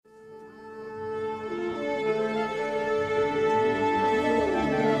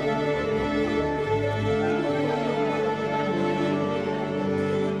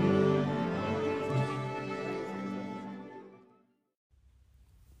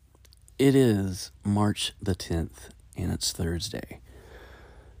It is March the 10th, and it's Thursday.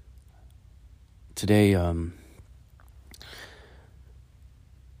 Today's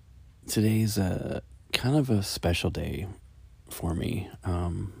kind of a special day for me.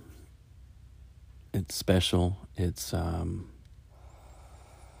 It's special. It's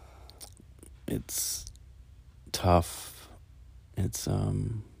tough. It's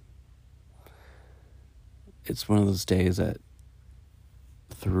one of those days that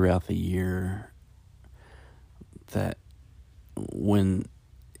throughout the year that when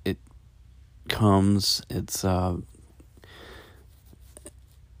it comes, it's kind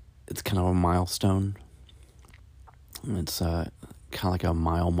of a milestone. It's kind of like a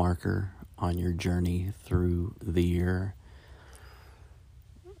mile marker on your journey through the year.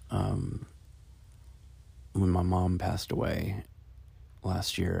 When my mom passed away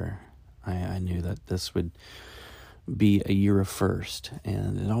last year, I knew that this would be a year of first,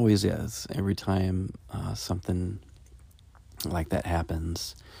 and it always is. Every time something like that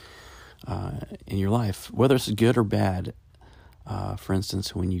happens in your life, whether it's good or bad. For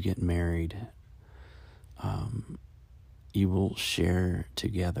instance, when you get married, you will share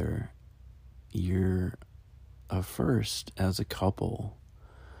together year of first as a couple.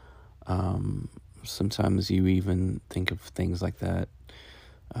 Sometimes you even think of things like that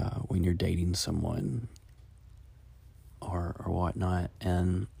when you're dating someone or whatnot,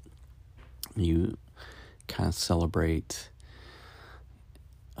 and you kind of celebrate,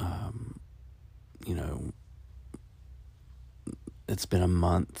 it's been a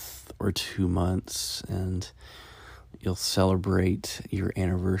month or 2 months, and you'll celebrate your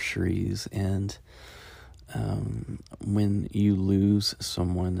anniversaries. And when you lose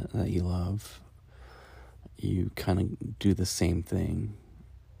someone that you love, you kind of do the same thing.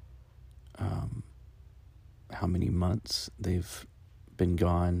 How many months they've been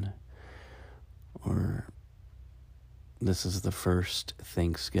gone, or this is the first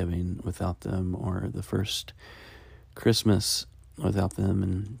Thanksgiving without them, or the first Christmas without them.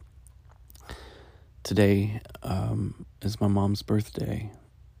 And today is my mom's birthday,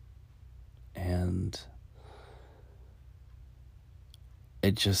 and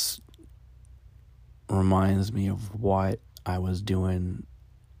it just reminds me of what I was doing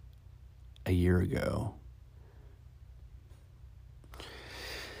a year ago.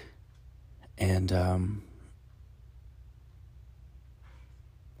 And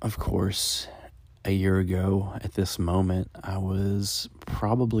of course, a year ago at this moment, I was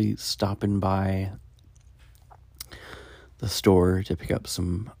probably stopping by the store to pick up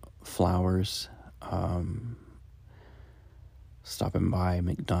some flowers, stopping by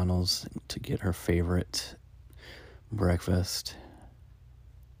McDonald's to get her favorite breakfast.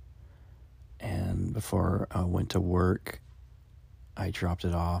 And before I went to work, I dropped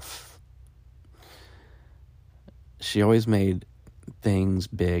it off. She always made things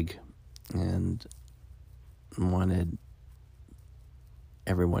big and wanted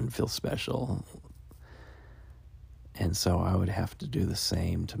everyone to feel special. And so I would have to do the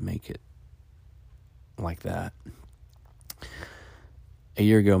same to make it like that. A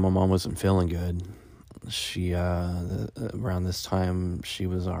year ago, my mom wasn't feeling good. She, around this time, she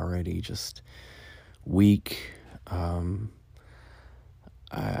was already just weak. I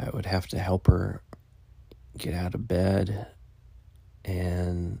would have to help her get out of bed,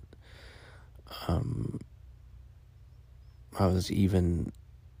 and I was even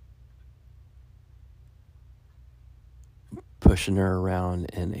pushing her around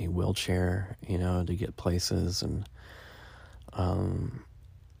in a wheelchair, to get places. And I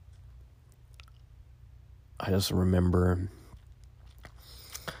just remember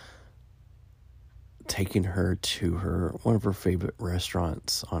taking her to one of her favorite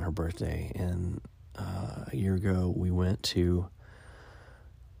restaurants on her birthday. And a year ago, we went to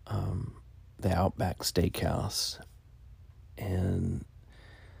the Outback Steakhouse, and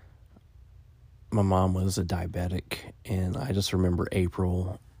my mom was a diabetic, and I just remember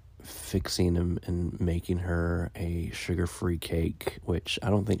April fixing and making her a sugar-free cake, which I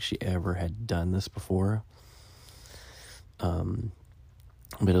don't think she ever had done this before. But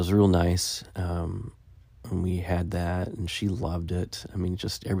it was real nice. And we had that, and she loved it. I mean,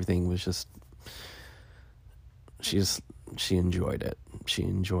 just everything was just, she enjoyed it. She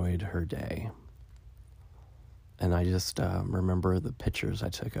enjoyed her day. And I just remember the pictures I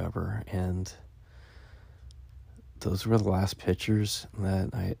took of her, and those were the last pictures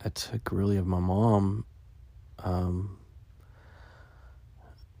that I took really of my mom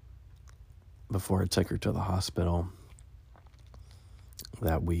before I took her to the hospital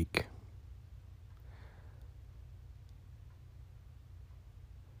that week.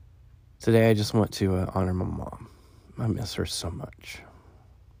 Today I just want to honor my mom. I miss her so much.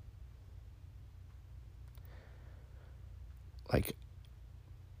 Like,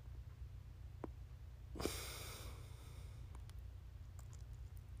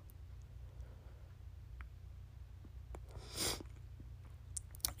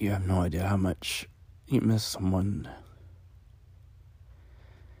 you have no idea how much you miss someone,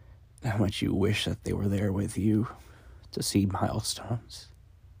 how much you wish that they were there with you to see milestones.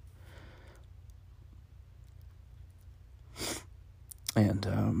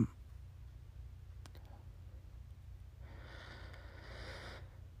 And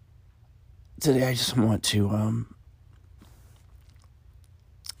today I just want to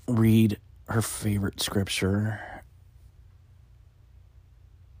read her favorite scripture.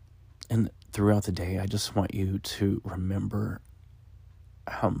 And throughout the day, I just want you to remember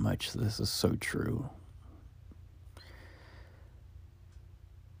how much this is so true.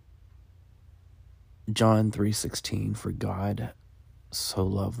 John 3:16, for God so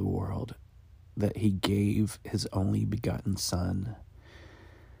loved the world that he gave his only begotten Son,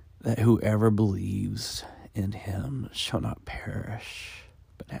 that whoever believes in him shall not perish,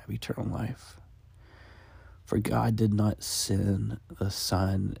 but have eternal life. For God did not send the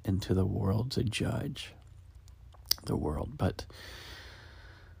Son into the world to judge the world, but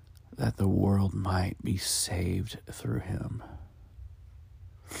that the world might be saved through him.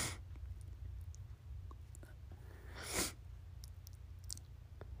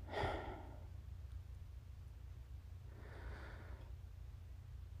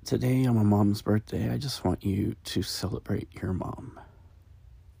 Today, on my mom's birthday, I just want you to celebrate your mom.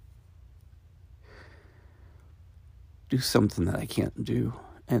 Do something that I can't do,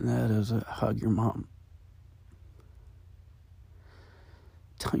 and that is hug your mom.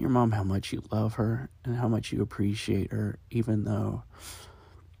 Tell your mom how much you love her and how much you appreciate her, even though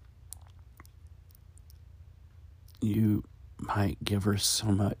you might give her so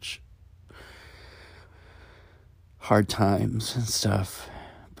much hard times and stuff.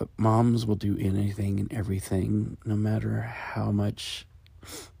 But moms will do anything and everything, no matter how much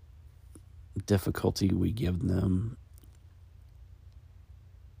difficulty we give them.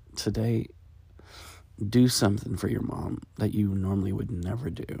 Today, do something for your mom that you normally would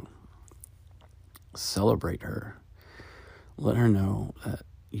never do. Celebrate her. Let her know that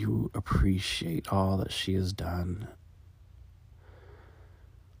you appreciate all that she has done.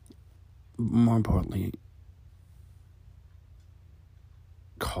 More importantly,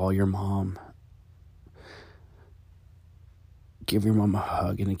 call your mom. Give your mom a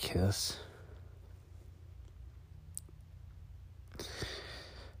hug and a kiss.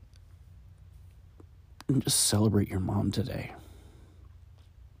 And just celebrate your mom today.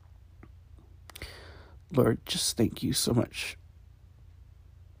 Lord, just thank you so much.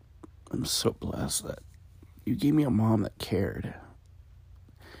 I'm so blessed that you gave me a mom that cared.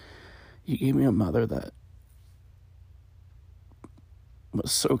 You gave me a mother that was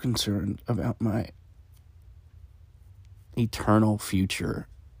so concerned about my eternal future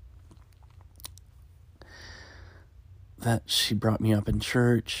that she brought me up in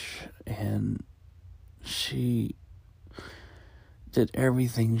church, and she did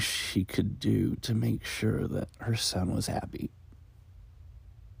everything she could do to make sure that her son was happy.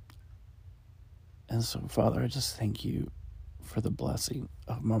 And so, Father, I just thank you for the blessing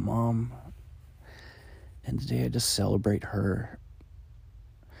of my mom. And today I just celebrate her.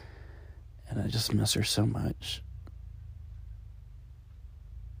 And I just miss her so much.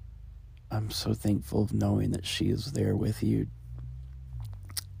 I'm so thankful of knowing that she is there with you.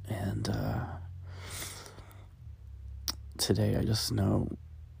 And today I just know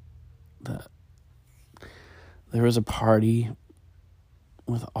that there was a party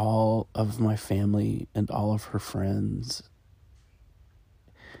with all of my family and all of her friends.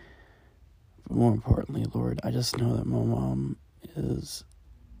 But more importantly, Lord, I just know that my mom is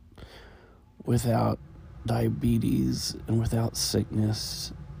without diabetes and without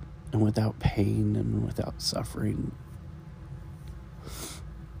sickness and without pain and without suffering.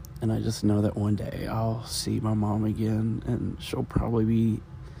 And I just know that one day I'll see my mom again, and she'll probably be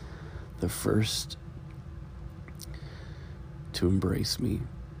the first to embrace me.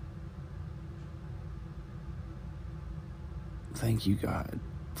 Thank you, God,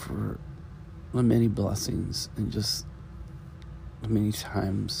 for the many blessings and just the many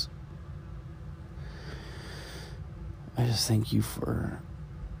times. I just thank you for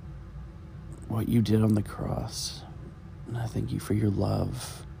what you did on the cross. And I thank you for your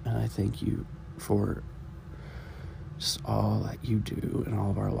love. And I thank you for just all that you do in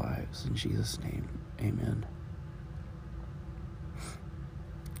all of our lives. In Jesus' name, amen.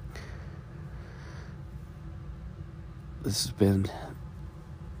 this has been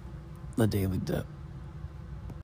the Daily Dip.